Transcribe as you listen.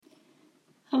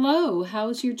Hello,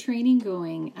 how's your training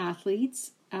going,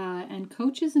 athletes and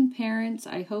coaches and parents?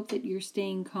 I hope that you're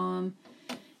staying calm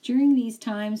during these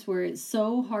times where it's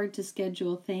so hard to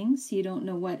schedule things. You don't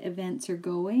know what events are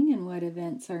going and what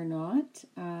events are not.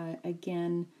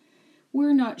 Again,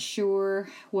 we're not sure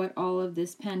what all of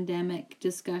this pandemic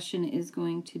discussion is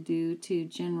going to do to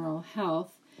general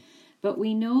health, but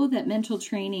we know that mental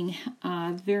training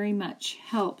very much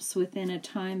helps within a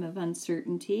time of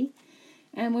uncertainty.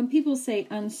 And when people say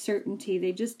uncertainty,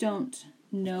 they just don't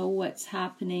know what's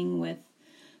happening with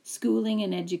schooling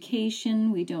and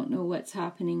education. We don't know what's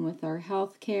happening with our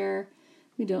health care.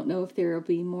 We don't know if there will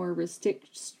be more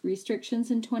restrictions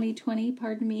in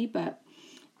 2020, but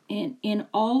in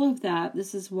all of that,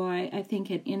 this is why I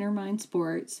think at Inner Mind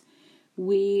Sports,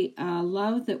 we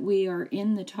love that we are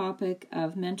in the topic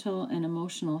of mental and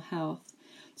emotional health.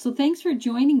 So thanks for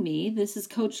joining me. This is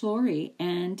Coach Lori,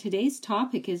 and today's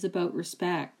topic is about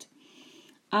respect.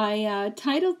 I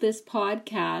titled this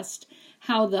podcast,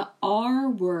 How the R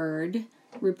Word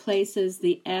Replaces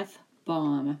the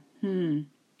F-Bomb.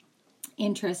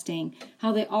 Interesting.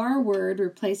 How the R word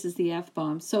replaces the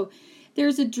F-bomb. So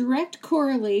there's a direct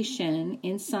correlation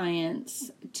in science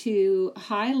to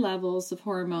high levels of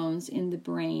hormones in the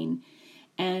brain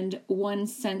and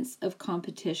one's sense of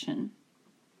competition.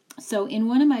 So in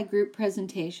one of my group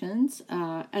presentations,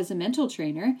 as a mental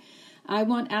trainer, I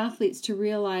want athletes to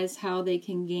realize how they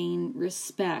can gain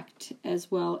respect as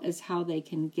well as how they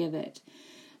can give it.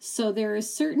 So there are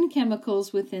certain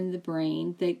chemicals within the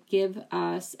brain that give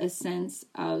us a sense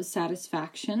of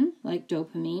satisfaction, like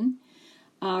dopamine,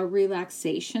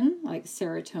 relaxation, like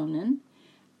serotonin,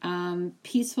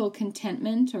 peaceful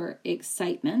contentment or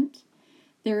excitement.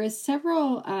 There is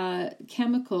several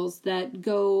chemicals that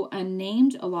go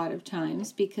unnamed a lot of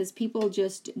times because people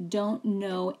just don't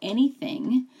know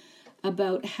anything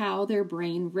about how their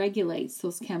brain regulates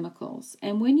those chemicals.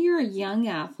 And when you're a young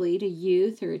athlete, a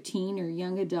youth or a teen or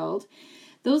young adult,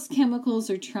 those chemicals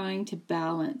are trying to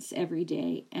balance every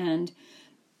day. And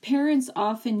parents,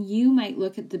 often you might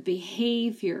look at the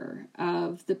behavior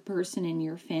of the person in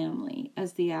your family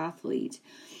as the athlete.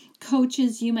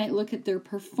 Coaches, you might look at their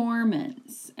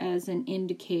performance as an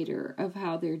indicator of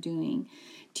how they're doing.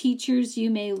 Teachers, you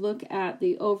may look at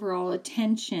the overall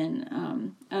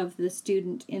attention of the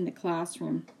student in the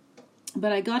classroom.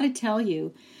 But I got to tell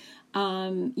you,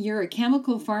 you're a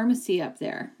chemical pharmacy up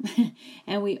there,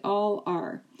 and we all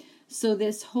are. So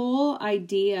this whole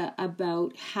idea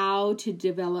about how to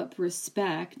develop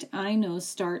respect, I know,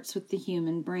 starts with the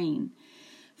human brain.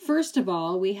 First of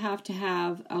all, we have to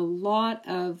have a lot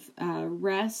of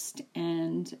rest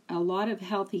and a lot of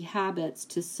healthy habits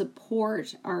to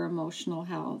support our emotional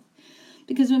health.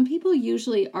 Because when people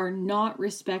usually are not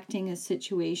respecting a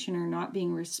situation or not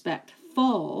being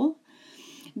respectful,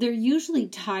 they're usually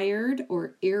tired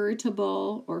or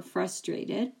irritable or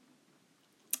frustrated.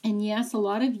 And yes, a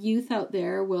lot of youth out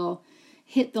there will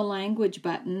hit the language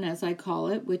button, as I call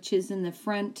it, which is in the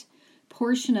front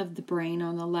portion of the brain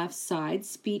on the left side.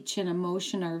 Speech and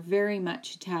emotion are very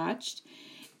much attached,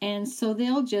 and so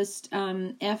they'll just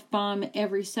F-bomb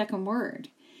every second word.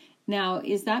 Now,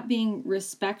 is that being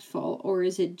respectful, or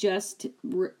is it just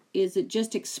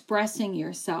expressing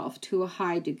yourself to a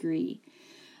high degree?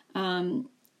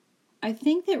 I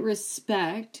think that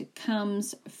respect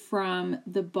comes from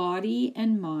the body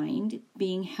and mind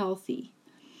being healthy.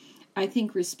 I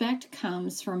think respect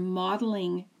comes from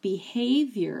modeling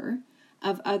behavior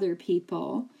of other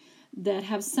people that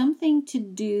have something to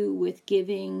do with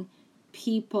giving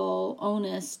people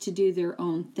onus to do their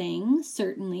own thing,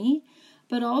 certainly,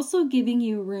 but also giving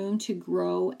you room to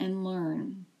grow and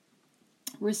learn.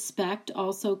 Respect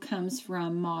also comes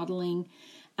from modeling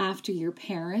after your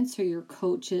parents or your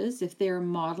coaches, if they're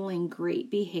modeling great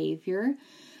behavior,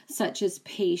 such as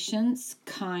patience,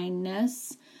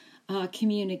 kindness,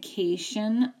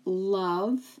 communication,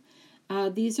 love.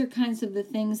 These are kinds of the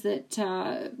things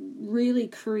that really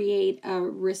create a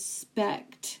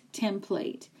respect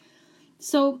template.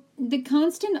 So the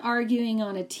constant arguing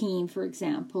on a team, for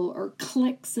example, or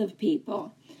cliques of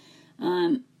people,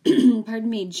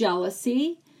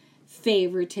 jealousy,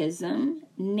 favoritism,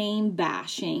 name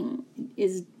bashing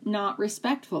is not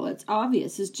respectful. It's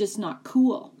obvious. It's just not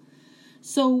cool.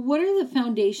 So what are the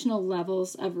foundational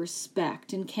levels of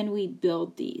respect, and can we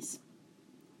build these?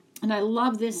 And I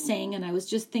love this saying, and I was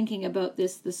just thinking about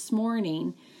this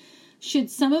morning. Should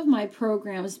some of my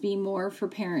programs be more for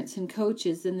parents and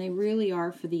coaches than they really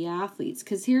are for the athletes?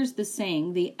 Because here's the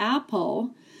saying, the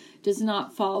apple does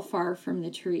not fall far from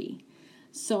the tree.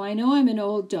 So I know I'm an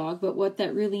old dog, but what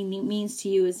that really means to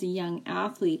you as a young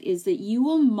athlete is that you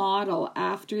will model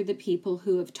after the people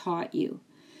who have taught you.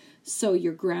 So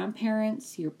your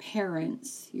grandparents, your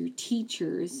parents, your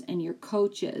teachers, and your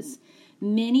coaches,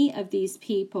 many of these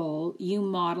people you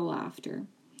model after.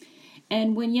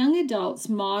 And when young adults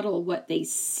model what they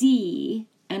see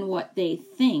and what they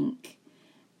think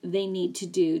they need to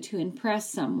do to impress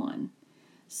someone.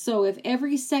 So if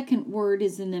every second word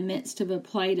is in the midst of a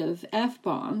plight of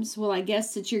F-bombs, well, I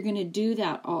guess that you're going to do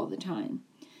that all the time.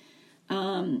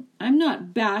 I'm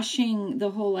not bashing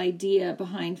the whole idea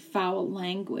behind foul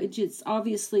language. It's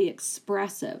obviously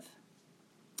expressive.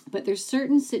 But there's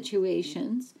certain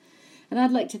situations, and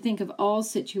I'd like to think of all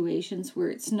situations where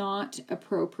it's not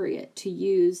appropriate to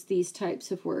use these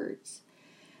types of words.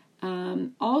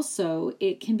 Also,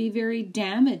 it can be very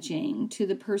damaging to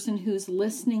the person who's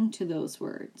listening to those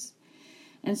words.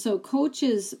 And so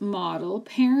coaches model,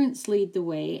 parents lead the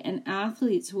way, and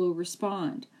athletes will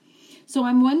respond. So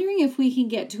I'm wondering if we can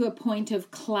get to a point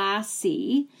of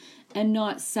classy and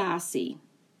not sassy.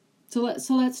 So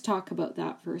let's talk about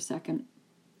that for a second.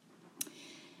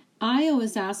 I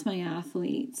always ask my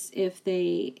athletes if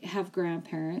they have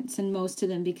grandparents, and most of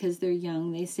them, because they're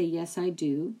young, they say, yes, I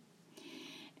do.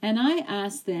 And I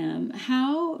ask them,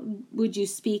 how would you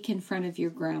speak in front of your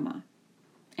grandma?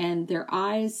 And their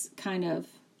eyes kind of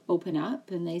open up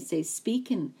and they say,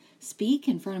 speak in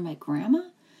front of my grandma?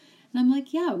 And I'm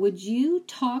like, yeah, would you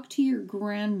talk to your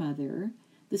grandmother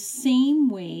the same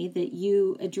way that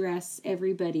you address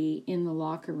everybody in the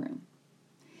locker room?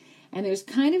 And there's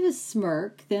kind of a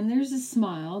smirk, then there's a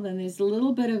smile, then there's a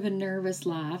little bit of a nervous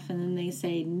laugh, and then they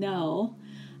say, no,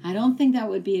 I don't think that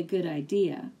would be a good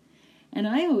idea. And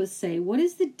I always say, what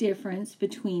is the difference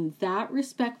between that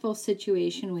respectful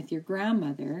situation with your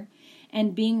grandmother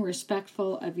and being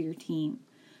respectful of your team?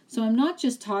 So I'm not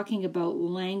just talking about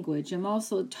language, I'm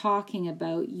also talking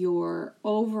about your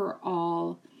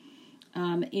overall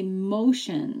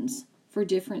emotions for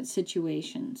different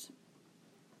situations.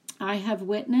 I have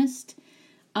witnessed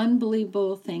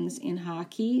unbelievable things in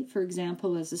hockey, for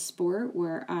example, as a sport,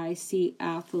 where I see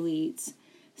athletes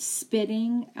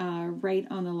spitting right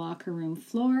on the locker room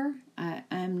floor.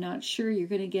 I'm not sure you're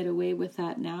going to get away with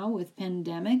that now with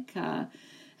pandemic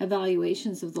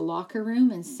evaluations of the locker room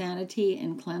and sanity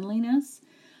and cleanliness.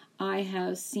 I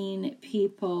have seen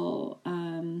people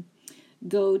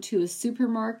go to a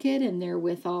supermarket and they're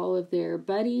with all of their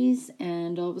buddies,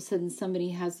 and all of a sudden somebody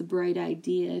has the bright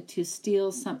idea to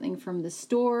steal something from the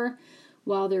store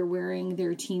while they're wearing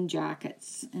their team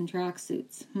jackets and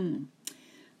tracksuits.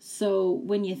 So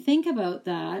when you think about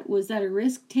that, was that a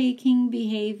risk-taking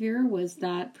behavior? Was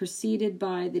that preceded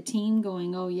by the team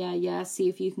going, oh, yeah, see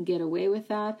if you can get away with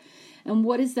that? And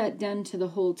what has that done to the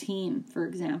whole team, for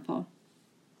example?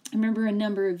 I remember a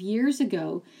number of years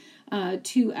ago,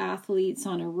 two athletes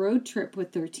on a road trip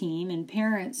with their team, and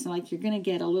parents, like, you're going to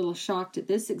get a little shocked at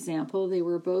this example. They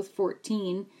were both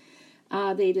 14.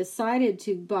 They decided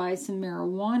to buy some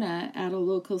marijuana at a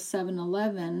local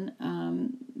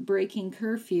 7-Eleven, breaking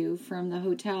curfew from the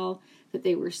hotel that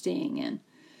they were staying in.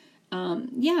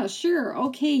 Yeah, sure,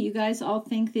 okay, you guys all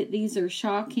think that these are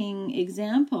shocking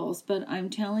examples, but I'm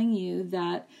telling you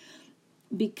that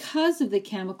because of the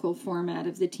chemical format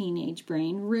of the teenage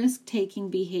brain, risk-taking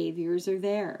behaviors are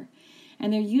there.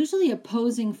 And they're usually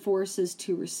opposing forces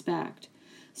to respect.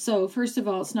 So first of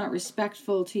all, it's not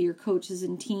respectful to your coaches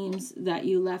and teams that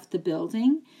you left the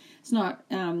building. It's not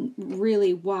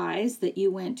really wise that you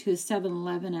went to a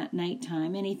 7-Eleven at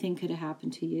nighttime. Anything could have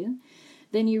happened to you.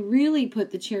 Then you really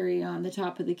put the cherry on the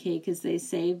top of the cake, as they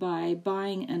say, by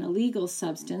buying an illegal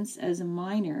substance as a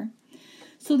minor.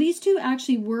 So these two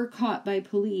actually were caught by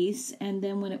police, and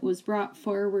then when it was brought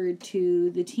forward to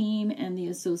the team and the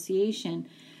association,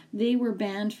 they were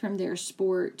banned from their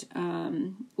sport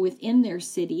within their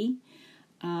city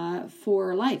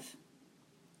for life.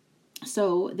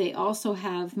 So they also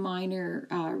have minor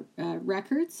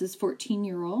records as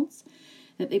 14-year-olds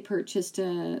that they purchased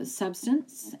a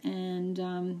substance.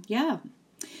 And yeah,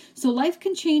 so life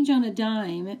can change on a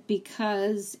dime,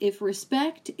 because if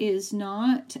respect is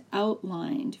not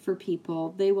outlined for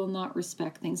people, they will not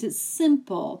respect things. It's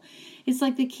simple. It's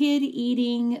like the kid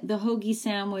eating the hoagie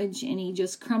sandwich and he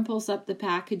just crumples up the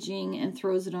packaging and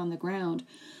throws it on the ground,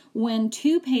 when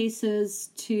 2 paces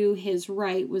to his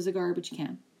right was a garbage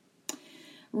can.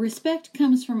 Respect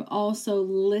comes from also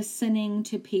listening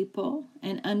to people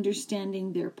and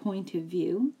understanding their point of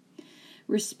view.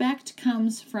 Respect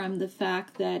comes from the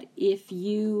fact that if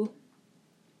you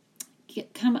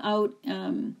come out,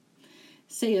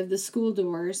 say, of the school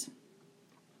doors,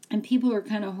 and people are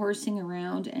kind of horsing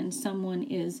around and someone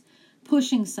is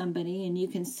pushing somebody and you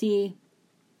can see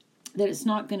that it's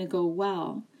not going to go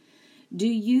well, Do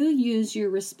you use your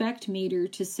respect meter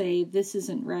to say this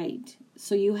isn't right?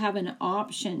 So you have an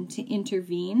option to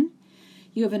intervene.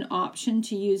 You have an option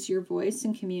to use your voice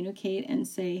and communicate and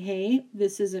say, hey,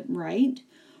 this isn't right.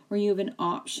 Or you have an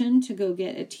option to go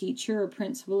get a teacher, a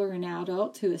principal, or an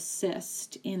adult to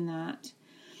assist in that.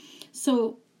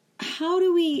 So how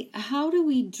do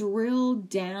we drill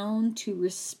down to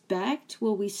respect?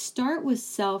 Well, we start with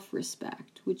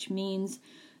self-respect, which means,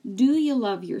 do you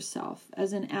love yourself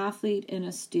as an athlete and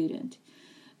a student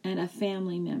and a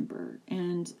family member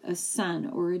and a son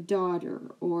or a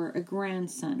daughter or a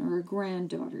grandson or a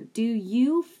granddaughter? Do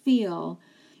you feel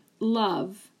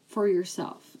love for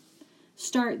yourself?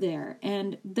 Start there.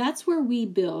 And that's where we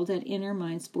build at Inner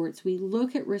Mind Sports. We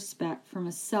look at respect from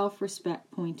a self-respect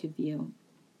point of view.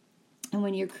 And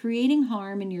when you're creating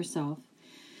harm in yourself,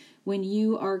 when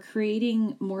you are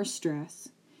creating more stress,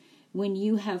 when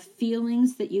you have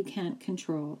feelings that you can't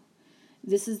control,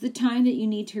 this is the time that you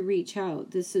need to reach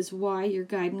out. This is why your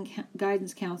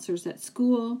guidance counselors at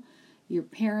school, your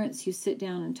parents, you sit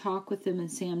down and talk with them and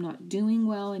say, I'm not doing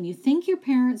well. And you think your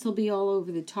parents will be all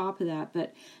over the top of that,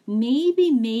 but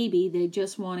maybe they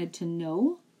just wanted to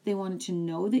know. They wanted to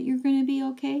know that you're going to be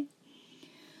okay.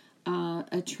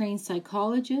 A trained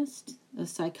psychologist, a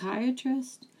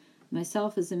psychiatrist,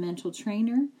 myself as a mental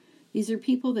trainer. These are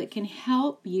people that can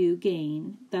help you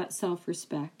gain that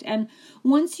self-respect. And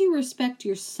once you respect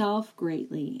yourself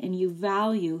greatly and you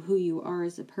value who you are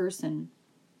as a person,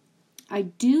 I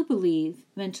do believe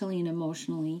mentally and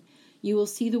emotionally, you will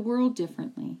see the world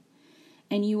differently.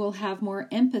 And you will have more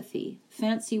empathy.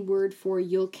 Fancy word for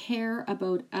you'll care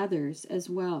about others as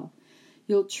well.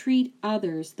 You'll treat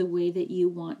others the way that you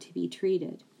want to be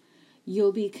treated.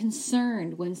 You'll be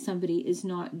concerned when somebody is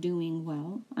not doing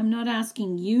well. I'm not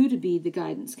asking you to be the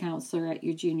guidance counselor at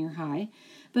your junior high,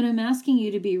 but I'm asking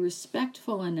you to be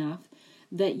respectful enough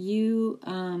that you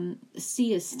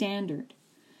see a standard.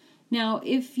 Now,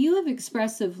 if you have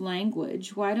expressive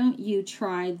language, why don't you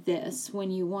try this?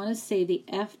 When you want to say the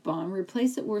F-bomb,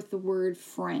 replace it with the word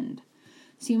friend.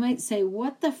 So you might say,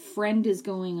 what the friend is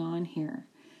going on here?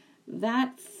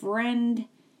 That friend,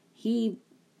 he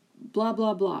blah,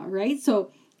 blah, blah, right?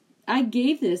 So I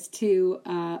gave this to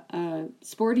a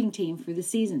sporting team for the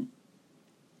season.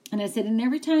 And I said, and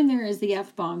every time there is the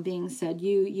F-bomb being said,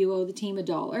 you owe the team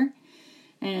 $1.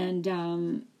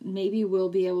 And maybe we'll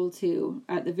be able to,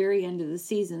 at the very end of the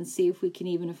season, see if we can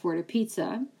even afford a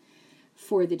pizza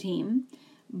for the team.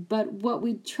 But what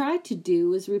we tried to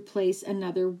do is replace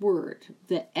another word,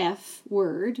 the F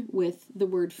word, with the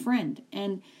word friend.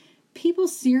 And people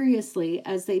seriously,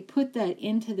 as they put that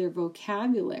into their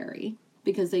vocabulary,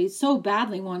 because they so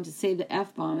badly wanted to say the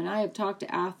F-bomb, and I have talked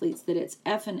to athletes that it's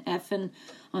effing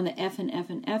on the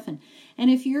effing. And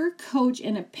if you're a coach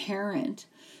and a parent,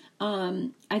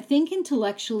 I think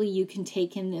intellectually you can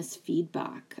take in this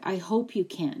feedback. I hope you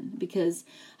can, because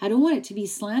I don't want it to be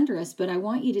slanderous, but I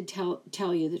want you to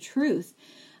tell you the truth.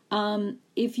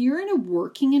 If you're in a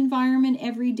working environment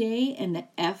every day and the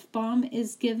F-bomb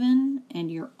is given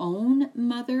and your own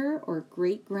mother or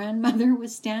great-grandmother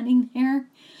was standing there,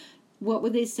 what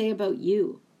would they say about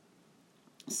you?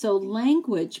 So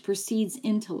language precedes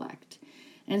intellect.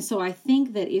 And so I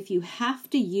think that if you have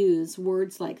to use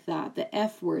words like that, the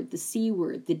F word, the C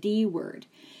word, the D word,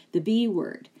 the B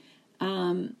word,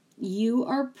 you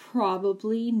are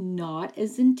probably not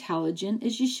as intelligent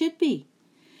as you should be.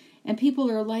 And people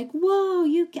are like, whoa,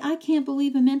 I can't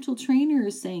believe a mental trainer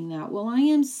is saying that. Well, I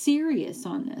am serious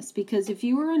on this, because if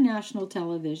you were on national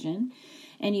television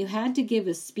and you had to give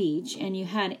a speech and you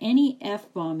had any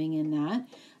F-bombing in that,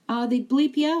 they'd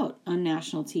bleep you out on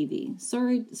national TV.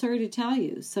 Sorry to tell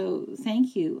you. So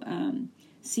thank you,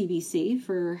 CBC,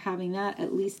 for having that,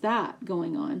 at least that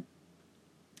going on.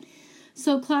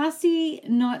 So classy,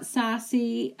 not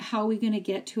sassy, how are we going to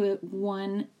get to it?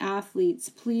 1, athletes,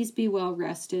 please be well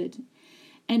rested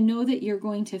and know that you're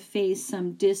going to face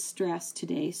some distress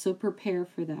today. So prepare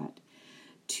for that.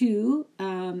 2,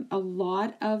 a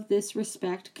lot of this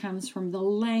respect comes from the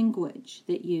language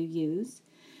that you use.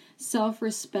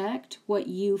 Self-respect, what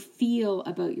you feel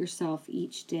about yourself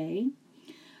each day.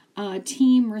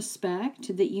 Team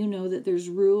respect, that you know that there's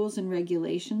rules and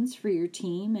regulations for your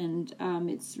team, and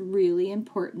it's really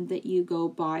important that you go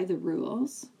by the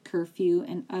rules, curfew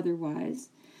and otherwise.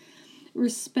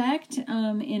 Respect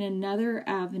in another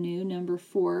avenue, number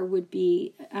 4, would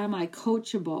be, am I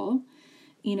coachable?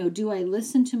 Do I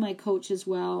listen to my coach as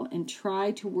well and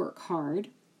try to work hard?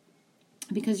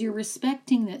 Because you're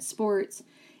respecting that sports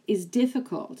is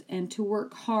difficult, and to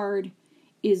work hard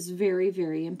is very,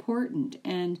 very important.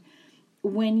 And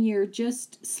when you're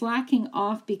just slacking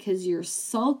off because you're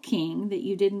sulking that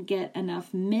you didn't get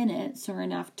enough minutes or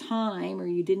enough time, or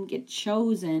you didn't get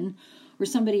chosen, or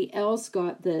somebody else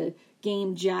got the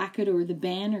game jacket or the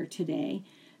banner today,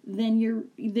 then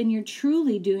you're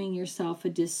truly doing yourself a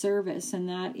disservice, and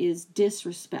that is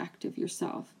disrespect of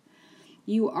yourself.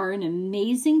 You are an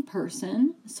amazing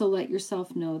person, so let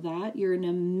yourself know that. You're an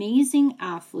amazing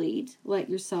athlete, let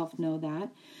yourself know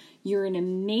that. You're an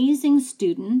amazing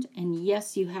student, and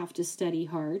yes, you have to study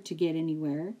hard to get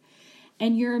anywhere.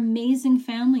 And you're an amazing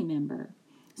family member.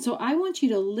 So I want you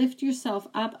to lift yourself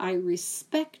up. I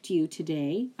respect you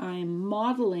today. I'm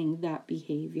modeling that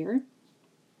behavior.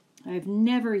 I've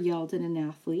never yelled at an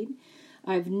athlete.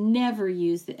 I've never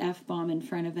used the F-bomb in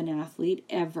front of an athlete,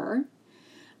 ever.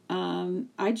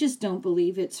 I just don't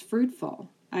believe it's fruitful.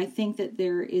 I think that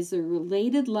there is a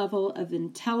related level of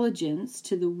intelligence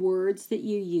to the words that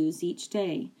you use each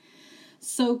day.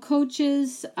 So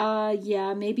coaches,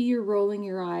 maybe you're rolling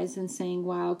your eyes and saying,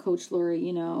 wow, Coach Lori,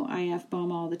 I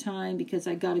F-bomb all the time because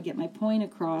I got to get my point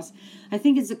across. I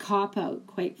think it's a cop-out,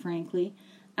 quite frankly.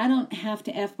 I don't have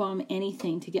to F-bomb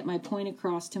anything to get my point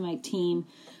across to my team,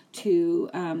 to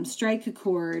strike a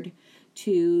chord,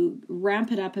 to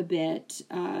ramp it up a bit,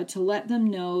 to let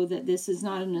them know that this is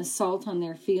not an assault on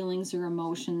their feelings or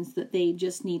emotions, that they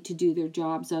just need to do their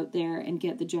jobs out there and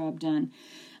get the job done.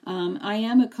 I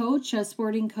am a coach, a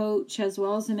sporting coach, as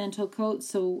well as a mental coach.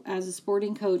 So as a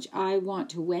sporting coach, I want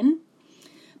to win.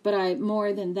 But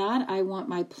more than that, I want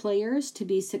my players to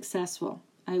be successful.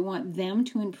 I want them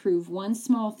to improve one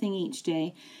small thing each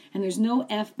day. And there's no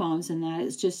F-bombs in that.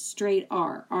 It's just straight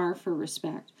R for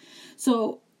respect.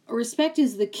 So respect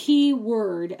is the key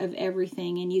word of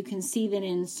everything, and you can see that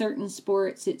in certain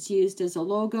sports it's used as a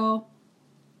logo.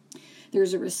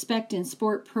 There's a respect in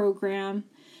sport program.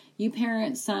 You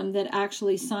parents that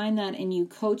actually sign that, and you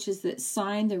coaches that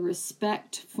sign the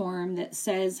respect form that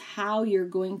says how you're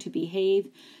going to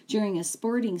behave during a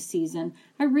sporting season,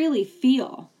 I really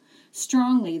feel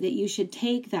strongly that you should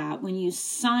take that when you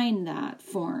sign that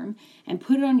form and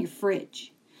put it on your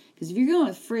fridge. Because if you're going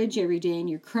to the fridge every day and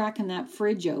you're cracking that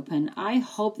fridge open, I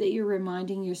hope that you're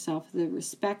reminding yourself of the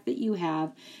respect that you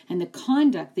have and the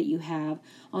conduct that you have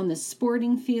on the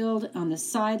sporting field, on the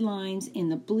sidelines, in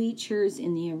the bleachers,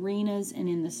 in the arenas, and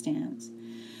in the stands.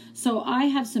 So I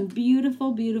have some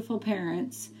beautiful, beautiful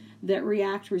parents that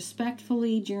react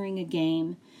respectfully during a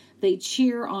game. They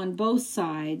cheer on both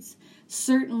sides.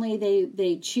 Certainly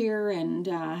they cheer and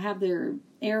have their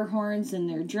air horns and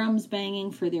their drums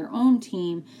banging for their own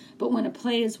team, but when a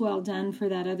play is well done for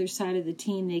that other side of the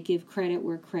team, they give credit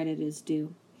where credit is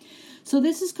due. So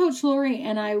this is Coach Lori,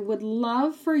 and I would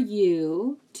love for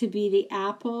you to be the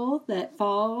apple that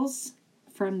falls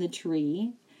from the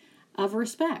tree of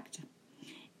respect.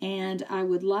 And I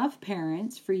would love,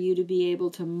 parents, for you to be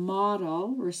able to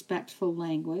model respectful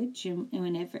language. And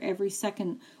if every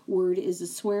second word is a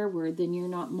swear word, then you're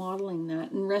not modeling that.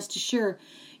 And rest assured,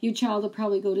 your child will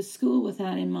probably go to school with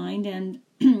that in mind. And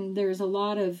there's a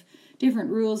lot of different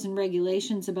rules and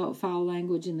regulations about foul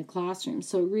language in the classroom.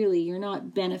 So really, you're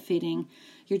not benefiting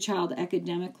your child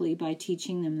academically by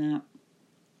teaching them that.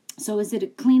 So is it a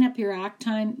clean up your act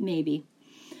time? Maybe.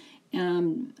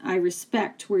 I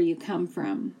respect where you come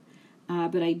from,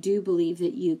 but I do believe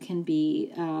that you can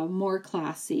be more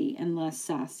classy and less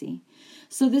sassy.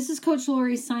 So this is Coach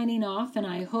Lori signing off, and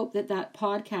I hope that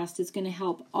podcast is going to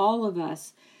help all of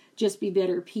us just be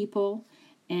better people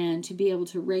and to be able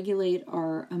to regulate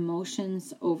our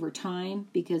emotions over time,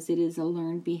 because it is a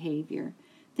learned behavior.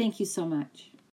 Thank you so much.